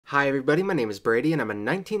Hi everybody, my name is Brady and I'm a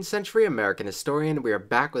 19th century American historian. We are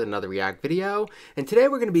back with another React video, and today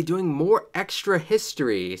we're going to be doing more extra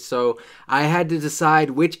history. So I had to decide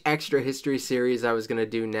which extra history series I was going to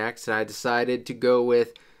do next, and I decided to go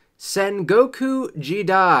with Sengoku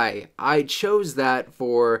Jidai. I chose that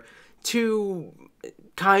for two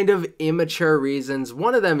kind of immature reasons.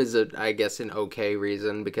 One of them is, I guess, an okay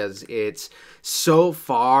reason because it's so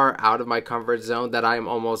far out of my comfort zone that I'm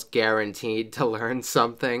almost guaranteed to learn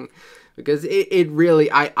something. Because it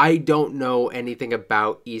really, I don't know anything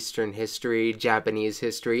about Eastern history, Japanese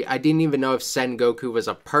history. I didn't even know if Sengoku was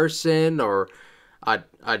a person or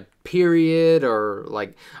a period or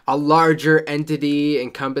like a larger entity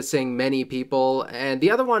encompassing many people. And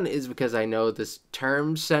the other one is because I know this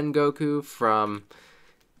term Sengoku from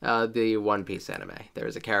the One Piece anime.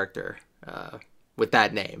 There's a character with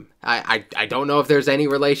that name. I don't know if there's any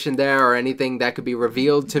relation there or anything that could be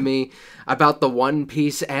revealed to me about the One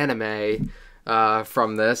Piece anime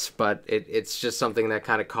from this, but it's just something that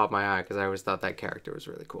kind of caught my eye because I always thought that character was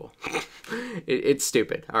really cool. It's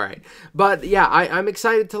stupid. All right. But yeah, I'm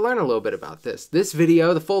excited to learn a little bit about this. This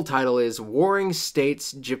video, the full title is Warring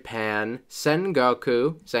States Japan,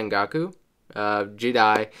 Sengoku,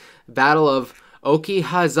 Jidai, Battle of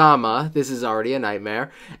Okehazama. This is already a nightmare.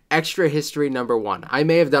 Extra history number 1. I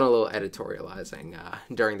may have done a little editorializing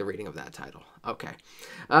during the reading of that title. Okay.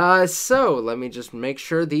 So let me just make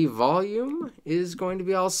sure the volume is going to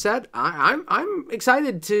be all set. I'm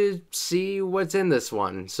excited to see what's in this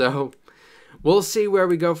one. So we'll see where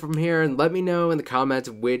we go from here, and let me know in the comments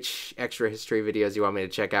which extra history videos you want me to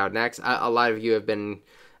check out next. A lot of you have been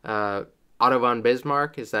Otto von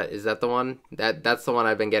Bismarck, is that the one? That's the one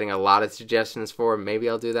I've been getting a lot of suggestions for. Maybe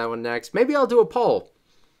I'll do that one next. Maybe I'll do a poll.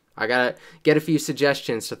 I gotta get a few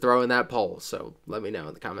suggestions to throw in that poll, so let me know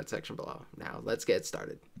in the comment section below. Now, let's get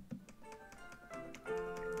started.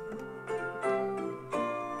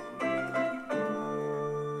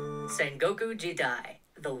 Sengoku Jidai,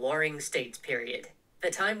 the Warring States period. The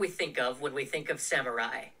time we think of when we think of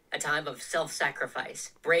samurai. A time of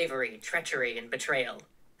self-sacrifice, bravery, treachery, and betrayal.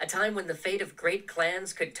 A time when the fate of great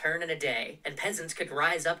clans could turn in a day, and peasants could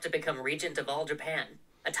rise up to become regent of all Japan.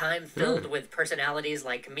 A time filled with personalities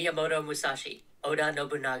like Miyamoto Musashi, Oda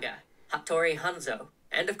Nobunaga, Hattori Hanzo,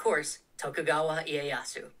 and of course, Tokugawa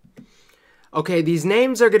Ieyasu. Okay, these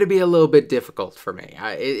names are going to be a little bit difficult for me.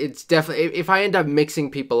 It's definitely, if I end up mixing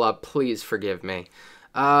people up, please forgive me.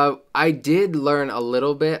 I did learn a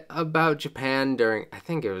little bit about Japan during, I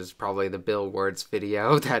think it was probably the Bill Words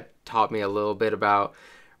video that taught me a little bit about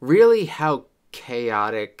really how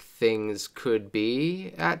chaotic things could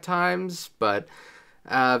be at times, but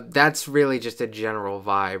that's really just a general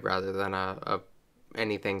vibe rather than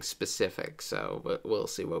anything specific, so we'll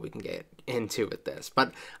see what we can get into with this.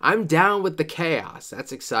 But I'm down with the chaos.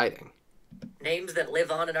 That's exciting. Names that live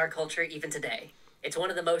on in our culture even today. It's one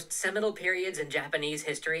of the most seminal periods in Japanese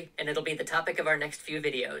history, and it'll be the topic of our next few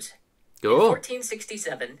videos. Cool. In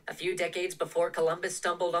 1467, a few decades before Columbus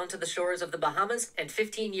stumbled onto the shores of the Bahamas, and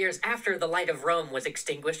 15 years after the light of Rome was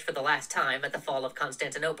extinguished for the last time at the fall of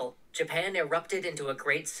Constantinople, Japan erupted into a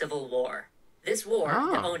great civil war. This war,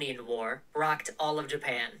 the Onin War, rocked all of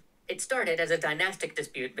Japan. It started as a dynastic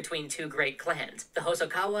dispute between two great clans, the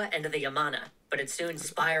Hosokawa and the Yamana, but it soon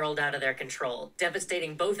spiraled out of their control,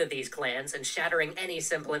 devastating both of these clans and shattering any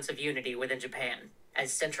semblance of unity within Japan.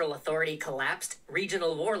 As central authority collapsed,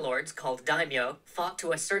 regional warlords called daimyo fought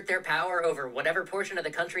to assert their power over whatever portion of the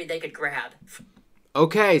country they could grab.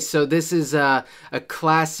 Okay, so this is a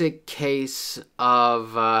classic case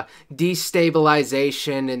of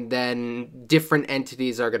destabilization, and then different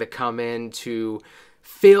entities are going to come in to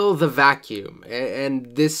fill the vacuum.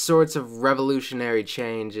 And this sorts of revolutionary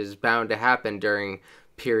change is bound to happen during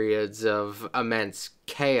periods of immense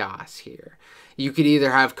chaos here. You could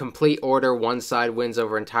either have complete order, one side wins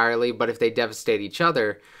over entirely, but if they devastate each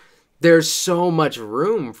other, there's so much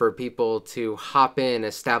room for people to hop in,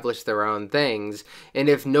 establish their own things, and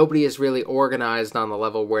if nobody is really organized on the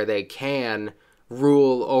level where they can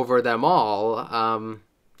rule over them all,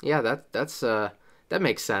 yeah, that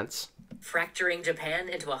makes sense. Fracturing Japan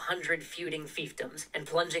into 100 feuding fiefdoms and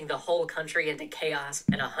plunging the whole country into chaos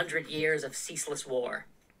and 100 years of ceaseless war.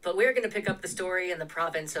 But we're going to pick up the story in the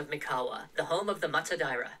province of Mikawa, the home of the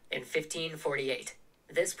Matsudaira, in 1548.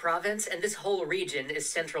 This province and this whole region is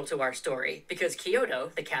central to our story, because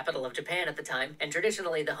Kyoto, the capital of Japan at the time, and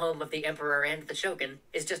traditionally the home of the emperor and the shogun,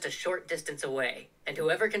 is just a short distance away. And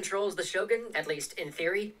whoever controls the shogun, at least in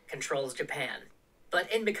theory, controls Japan.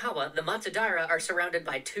 But in Mikawa, the Matsudaira are surrounded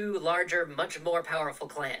by two larger, much more powerful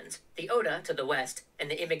clans, the Oda to the west and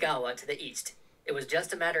the Imigawa to the east. It was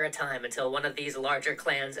just a matter of time until one of these larger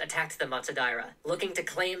clans attacked the Matsudaira, looking to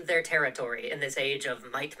claim their territory in this age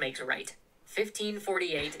of might makes right.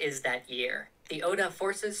 1548 is that year. The Oda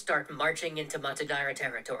forces start marching into Matsudaira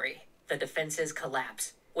territory. The defenses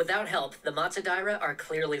collapse. Without help, the Matsudaira are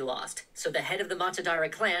clearly lost, so the head of the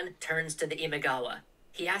Matsudaira clan turns to the Imagawa.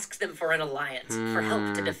 He asks them for an alliance, for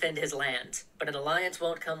help to defend his lands, but an alliance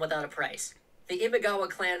won't come without a price. The Imagawa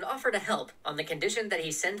clan offer to help on the condition that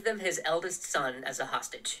he send them his eldest son as a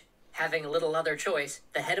hostage. Having little other choice,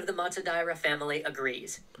 the head of the Matsudaira family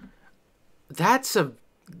agrees.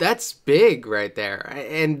 That's big right there.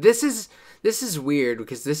 And this is weird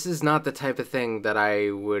because this is not the type of thing that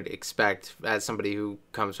I would expect as somebody who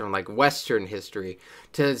comes from like Western history,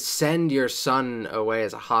 to send your son away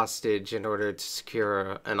as a hostage in order to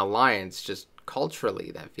secure an alliance. Just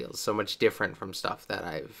culturally, that feels so much different from stuff that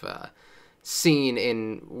I've seen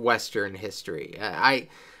in Western history. I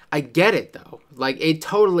get it though. Like, it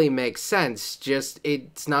totally makes sense. Just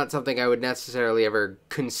it's not something I would necessarily ever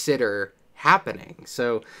consider happening.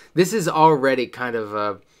 So this is already kind of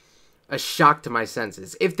a shock to my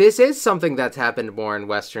senses. If this is something that's happened more in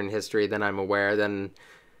Western history than I'm aware, then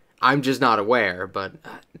I'm just not aware. But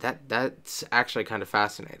that's actually kind of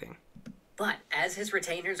fascinating. But as his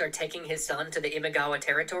retainers are taking his son to the Imagawa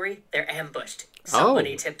territory, they're ambushed.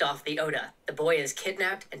 Somebody tipped off the Oda. The boy is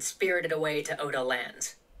kidnapped and spirited away to Oda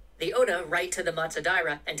lands. The Oda write to the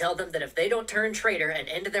Matsudaira and tell them that if they don't turn traitor and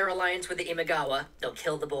end their alliance with the Imagawa, they'll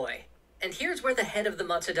kill the boy. And here's where the head of the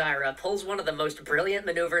Matsudaira pulls one of the most brilliant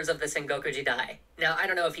maneuvers of the Sengoku Jidai. Now, I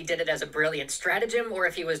don't know if he did it as a brilliant stratagem or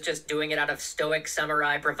if he was just doing it out of stoic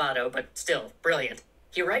samurai bravado, but still, brilliant.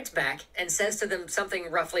 He writes back and says to them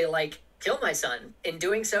something roughly like, "Kill my son. In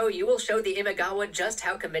doing so, you will show the Imagawa just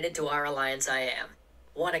how committed to our alliance I am."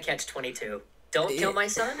 Wanna catch 22. Don't kill my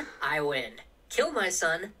son, I win. Kill my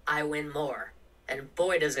son, I win more. And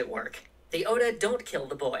boy does it work. The Oda don't kill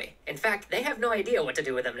the boy. In fact, they have no idea what to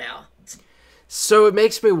do with him now. So it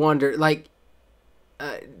makes me wonder, like,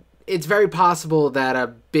 it's very possible that a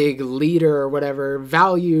big leader or whatever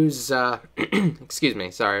values, excuse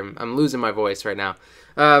me, sorry, I'm losing my voice right now.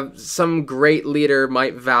 Some great leader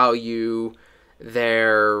might value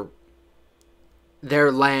their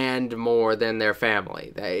land more than their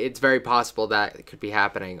family. It's very possible that it could be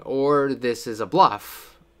happening. Or this is a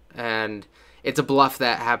bluff, and it's a bluff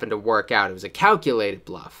that happened to work out. It was a calculated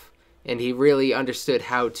bluff, and he really understood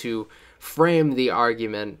how to frame the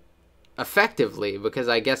argument effectively, because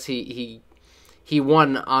I guess he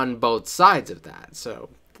won on both sides of that. So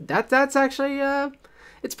that's actually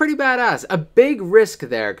it's pretty badass. A big risk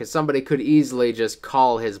there, because somebody could easily just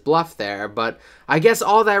call his bluff there, but I guess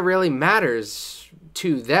all that really matters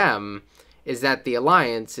to them is that the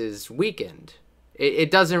alliance is weakened.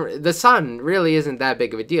 It doesn't, the son really isn't that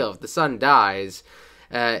big of a deal. If the son dies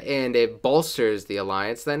and it bolsters the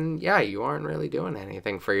alliance, then yeah, you aren't really doing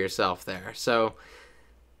anything for yourself there. So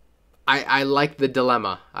I like the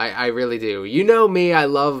dilemma. I really do. You know me, I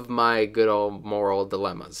love my good old moral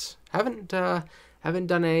dilemmas. Haven't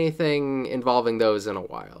done anything involving those in a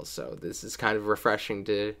while, so this is kind of refreshing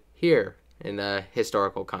to hear in a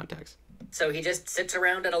historical context. So he just sits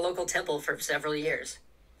around at a local temple for several years.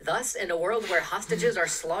 Thus, in a world where hostages are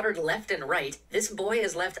slaughtered left and right, this boy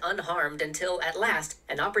is left unharmed until, at last,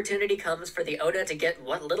 an opportunity comes for the Oda to get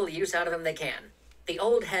what little use out of him they can. The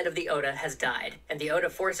old head of the Oda has died, and the Oda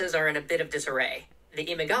forces are in a bit of disarray. The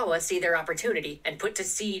Imagawa see their opportunity and put to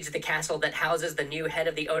siege the castle that houses the new head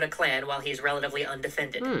of the Oda clan while he's relatively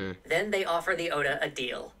undefended. Then they offer the Oda a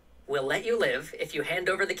deal. "We'll let you live if you hand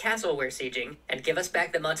over the castle we're sieging and give us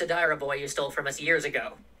back the Matsudaira boy you stole from us years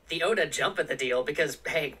ago." The Oda jump at the deal because,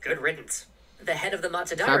 hey, good riddance. The head of the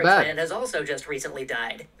Matsudaira clan has also just recently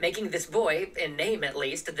died, making this boy, in name at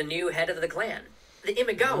least, the new head of the clan. The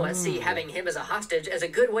Imagawa see having him as a hostage as a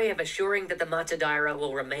good way of assuring that the Matsudaira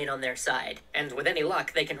will remain on their side, and with any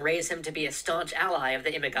luck, they can raise him to be a staunch ally of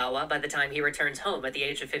the Imagawa by the time he returns home at the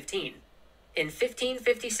age of 15. In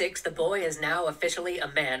 1556, the boy is now officially a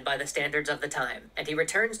man by the standards of the time, and he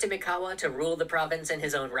returns to Mikawa to rule the province in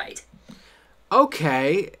his own right.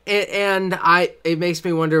 Okay, and it makes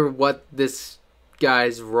me wonder what this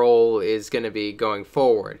guy's role is going to be going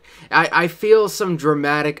forward. I feel some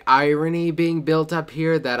dramatic irony being built up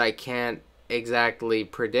here that I can't exactly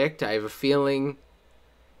predict. I have a feeling,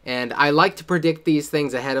 and I like to predict these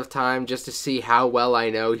things ahead of time just to see how well I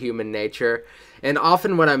know human nature. And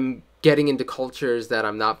often when I'm getting into cultures that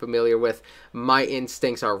I'm not familiar with, my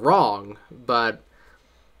instincts are wrong, but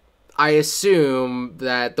I assume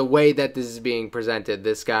that the way that this is being presented,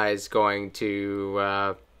 this guy's going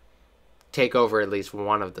to take over at least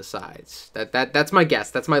one of the sides. That's my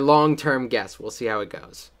guess. That's my long-term guess. We'll see how it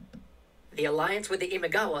goes. The alliance with the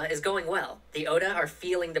Imagawa is going well. The Oda are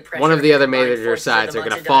feeling the pressure. One of the other combined major forces of sides the are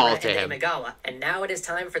going to Matsudaira fall and to the him. Imagawa, and now it is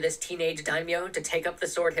time for this teenage daimyo to take up the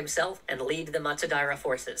sword himself and lead the Matsudaira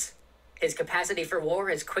forces. His capacity for war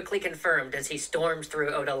is quickly confirmed as he storms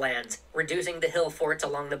through Oda lands, reducing the hill forts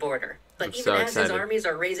along the border. But I'm even so as excited. his armies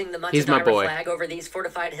are raising the He's my Matsudaira boy. flag over these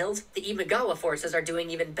fortified hills, the Imagawa forces are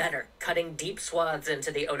doing even better, cutting deep swaths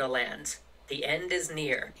into the Oda lands. The end is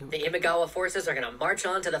near. The Imagawa forces are going to march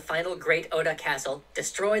on to the final Great Oda Castle,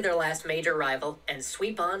 destroy their last major rival, and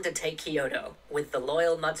sweep on to take Kyoto, with the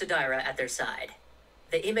loyal Matsudaira at their side.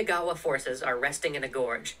 The Imagawa forces are resting in a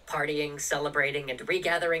gorge, partying, celebrating, and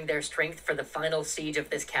regathering their strength for the final siege of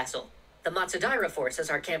this castle. The Matsudaira forces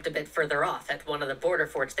are camped a bit further off at one of the border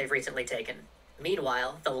forts they've recently taken.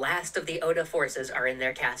 Meanwhile, the last of the Oda forces are in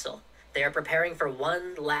their castle. They are preparing for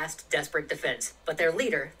one last desperate defense, but their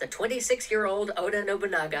leader, the 26-year-old Oda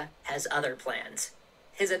Nobunaga, has other plans.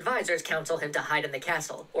 His advisors counsel him to hide in the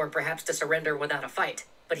castle, or perhaps to surrender without a fight.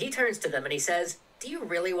 But he turns to them and he says, "Do you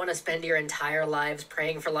really want to spend your entire lives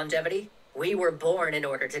praying for longevity? We were born in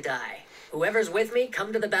order to die. Whoever's with me,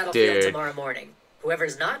 come to the battlefield tomorrow morning.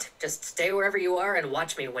 Whoever's not, just stay wherever you are and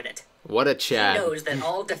watch me win it." What a Chad. He knows that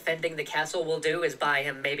all defending the castle will do is buy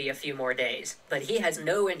him maybe a few more days, but he has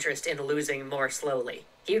no interest in losing more slowly.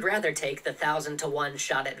 He'd rather take the 1,000-to-1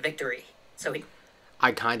 shot at victory. So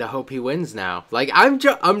I kind of hope he wins now. Like, I'm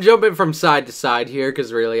jumping from side to side here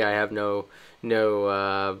because really I have no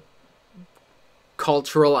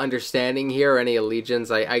cultural understanding here or any allegiance.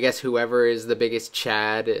 I guess whoever is the biggest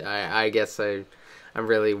Chad, I guess I'm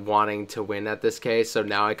really wanting to win at this case. So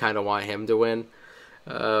now I kind of want him to win.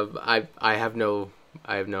 I have no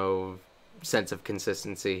sense of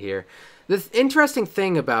consistency here. The interesting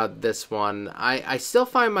thing about this one, I still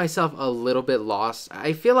find myself a little bit lost.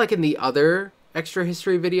 I feel like in the other extra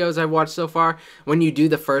history videos I've watched so far, when you do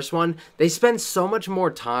the first one, they spend so much more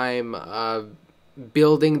time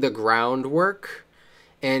building the groundwork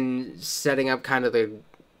and setting up kind of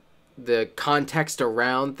the context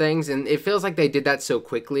around things, and it feels like they did that so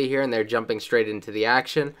quickly here and they're jumping straight into the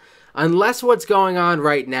action. Unless what's going on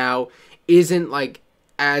right now isn't like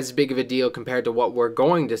as big of a deal compared to what we're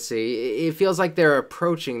going to see, it feels like they're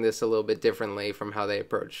approaching this a little bit differently from how they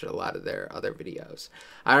approach a lot of their other videos.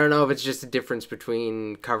 I don't know if it's just a difference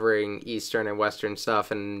between covering Eastern and Western stuff,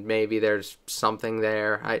 and maybe there's something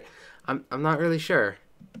there. I'm not really sure.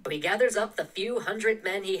 he gathers up the few hundred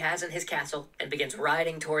men he has in his castle and begins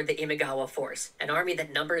riding toward the Imagawa force, an army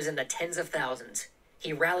that numbers in the tens of thousands.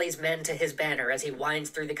 He rallies men to his banner as he winds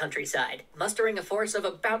through the countryside, mustering a force of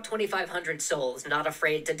about 2,500 souls not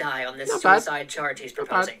afraid to die on this suicide charge he's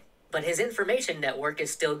proposing. But his information network is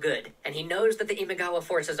still good, and he knows that the Imagawa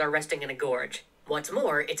forces are resting in a gorge. What's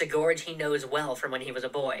more, it's a gorge he knows well from when he was a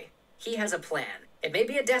boy. He has a plan. It may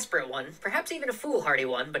be a desperate one, perhaps even a foolhardy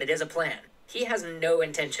one, but it is a plan. He has no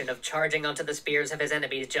intention of charging onto the spears of his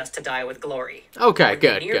enemies just to die with glory. Okay,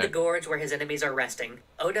 good. Near the gorge where his enemies are resting,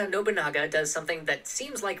 Oda Nobunaga does something that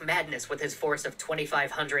seems like madness with his force of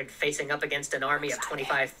 2,500 facing up against an army of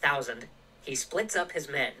 25,000. He splits up his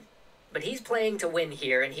men. But he's playing to win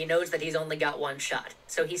here, and he knows that he's only got one shot.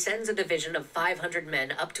 So he sends a division of 500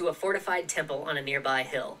 men up to a fortified temple on a nearby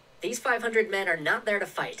hill. These 500 men are not there to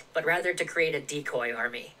fight, but rather to create a decoy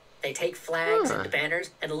army. They take flags and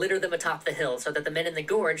banners and litter them atop the hill so that the men in the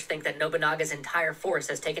gorge think that Nobunaga's entire force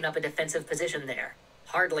has taken up a defensive position there.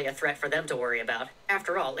 Hardly a threat for them to worry about.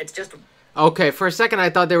 After all, it's just... Okay, for a second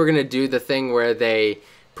I thought they were going to do the thing where they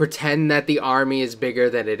pretend that the army is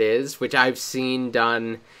bigger than it is, which I've seen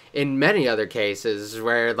done in many other cases,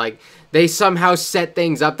 where like they somehow set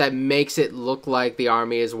things up that makes it look like the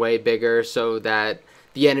army is way bigger so that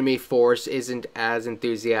the enemy force isn't as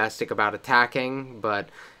enthusiastic about attacking, but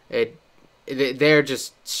they're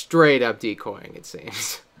just straight up decoying, it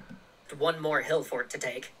seems. One more hill fort to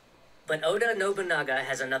take. But Oda Nobunaga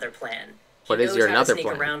has another plan. What is your another plan? He knows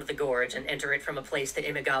how to sneak around the gorge and enter it from a place the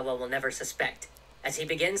Imagawa will never suspect. As he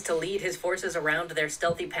begins to lead his forces around their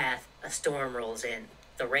stealthy path, a storm rolls in.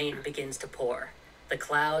 The rain begins to pour. The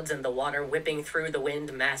clouds and the water whipping through the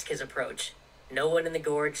wind mask his approach. No one in the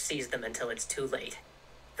gorge sees them until it's too late.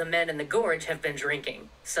 The men in the gorge have been drinking.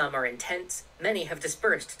 Some are in tents. Many have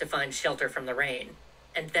dispersed to find shelter from the rain.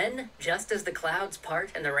 And then, just as the clouds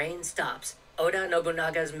part and the rain stops, Oda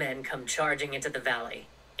Nobunaga's men come charging into the valley.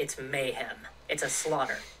 It's mayhem. It's a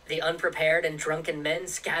slaughter. The unprepared and drunken men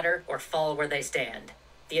scatter or fall where they stand.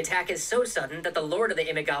 The attack is so sudden that the lord of the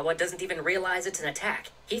Imagawa doesn't even realize it's an attack.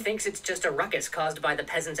 He thinks it's just a ruckus caused by the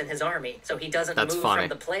peasants in his army, so he doesn't move from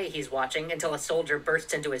the play he's watching until a soldier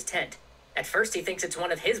bursts into his tent. At first, he thinks it's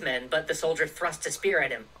one of his men, but the soldier thrusts a spear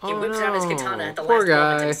at him. He Oh, whips out his no. katana at the Poor last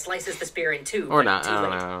moment guy. and slices the spear in two, Or but not, too I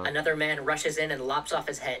don't late. know. Another man rushes in and lops off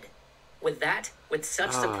his head. With that, with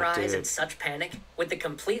such surprise dude. and such panic, with the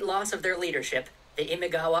complete loss of their leadership, the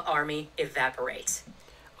Imagawa army evaporates.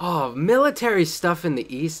 Oh, military stuff in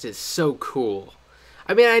the East is so cool.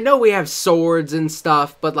 I mean, I know we have swords and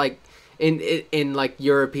stuff, but like in like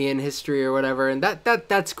European history or whatever, and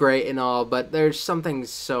that's great and all, but there's something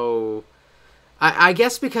so I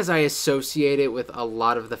guess because I associate it with a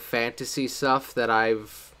lot of the fantasy stuff that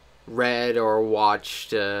I've read or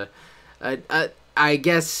watched, I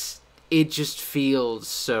guess it just feels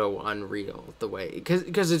so unreal the way,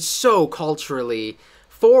 because it's so culturally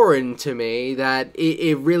foreign to me that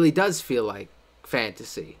it really does feel like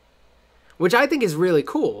fantasy, which I think is really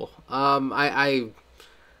cool.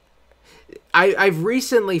 I've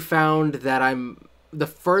recently found that the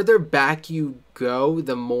further back you go,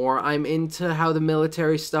 the more I'm into how the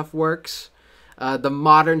military stuff works. The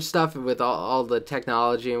modern stuff with all the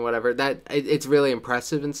technology and whatever, it's really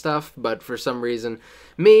impressive and stuff, but for some reason,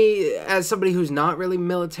 me, as somebody who's not really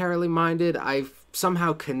militarily minded, I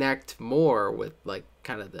somehow connect more with, like,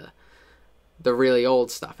 kind of the really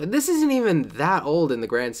old stuff. And this isn't even that old in the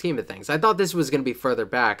grand scheme of things. I thought this was going to be further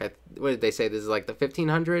back. What did they say? This is like the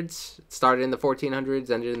 1500s? It started in the 1400s,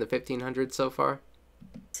 ended in the 1500s so far?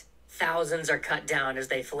 Thousands are cut down as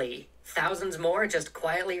they flee. Thousands more just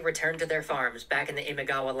quietly return to their farms back in the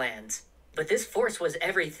Imagawa lands. But this force was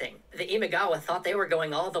everything. The Imagawa thought they were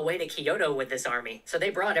going all the way to Kyoto with this army, so they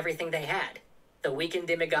brought everything they had. The weakened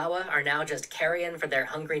Imagawa are now just carrion for their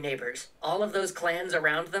hungry neighbors. All of those clans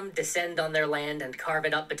around them descend on their land and carve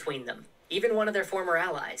it up between them. Even one of their former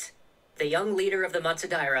allies. The young leader of the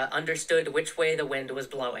Matsudaira understood which way the wind was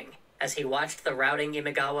blowing. As he watched the routing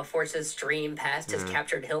Imagawa forces stream past his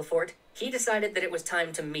captured hill fort, he decided that it was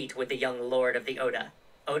time to meet with the young lord of the Oda.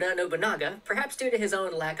 Oda Nobunaga, perhaps due to his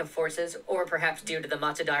own lack of forces, or perhaps due to the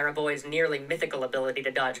Matsudaira boy's nearly mythical ability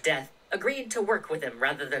to dodge death, agreed to work with him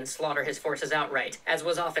rather than slaughter his forces outright, as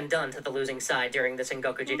was often done to the losing side during the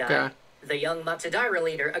Sengoku Jidai. Okay. The young Matsudaira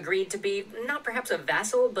leader agreed to be not perhaps a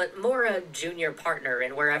vassal, but more a junior partner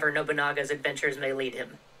in wherever Nobunaga's adventures may lead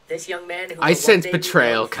him. This young man who I sense one day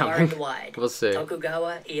betrayal be known far coming. and wide, We'll see.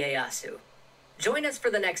 Tokugawa Ieyasu. Join us for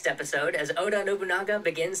the next episode as Oda Nobunaga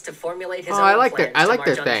begins to formulate his Oh, own I like plans I like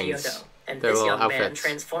to their march on things. Kyoto. And Their this little young man outfits.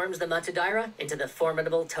 transforms the Matsudaira into the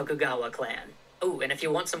formidable Tokugawa clan. Oh, and if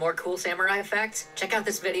you want some more cool samurai facts, check out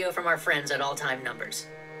this video from our friends at All Time Numbers.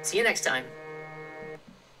 See you next time.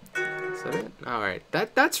 Is that it? All right.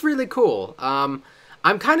 That's really cool.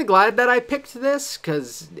 I'm kind of glad that I picked this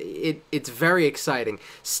because it's very exciting.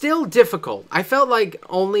 Still difficult. I felt like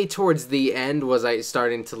only towards the end was I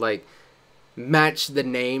starting to like match the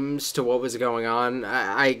names to what was going on.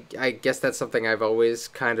 I guess that's something I've always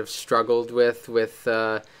kind of struggled with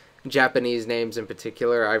Japanese names in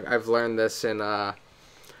particular. I've learned this in I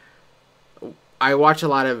watch a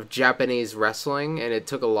lot of Japanese wrestling, and it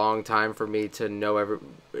took a long time for me to know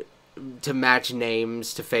to match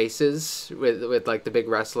names to faces with like the big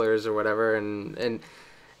wrestlers or whatever, and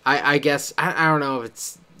I guess I don't know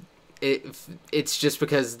if it's just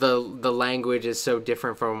because the language is so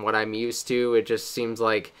different from what I'm used to. It just seems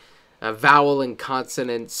like a vowel and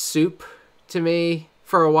consonant soup to me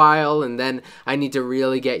for a while, and then I need to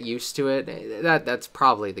really get used to it. That's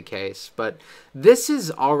probably the case, but this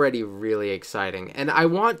is already really exciting, and I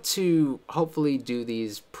want to hopefully do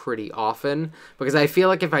these pretty often, because I feel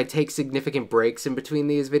like if I take significant breaks in between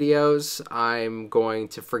these videos, I'm going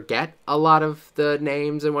to forget a lot of the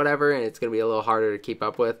names and whatever, and it's going to be a little harder to keep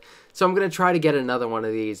up with. So I'm going to try to get another one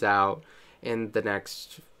of these out in the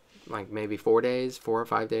next, like, maybe 4 or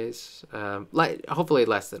 5 days, hopefully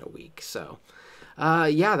less than a week. So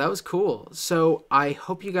yeah, that was cool. So I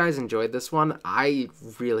hope you guys enjoyed this one. I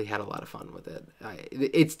really had a lot of fun with it.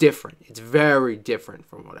 It's different. It's very different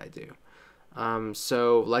from what I do.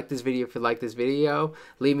 So like this video if you like this video.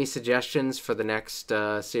 Leave me suggestions for the next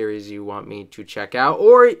series you want me to check out.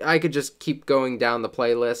 Or I could just keep going down the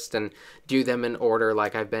playlist and do them in order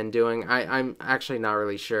like I've been doing. I'm actually not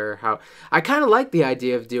really sure how. I kind of like the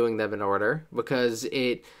idea of doing them in order because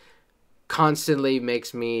it constantly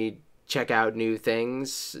makes me check out new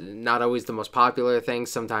things, not always the most popular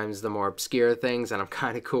things, sometimes the more obscure things, and I'm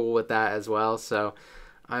kind of cool with that as well. So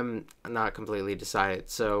I'm not completely decided.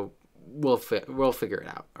 So we'll figure it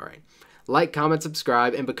out. All right. Like, comment,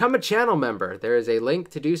 subscribe, and become a channel member. There is a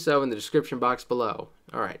link to do so in the description box below.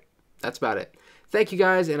 All right. That's about it. Thank you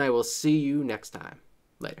guys, and I will see you next time.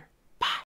 Later.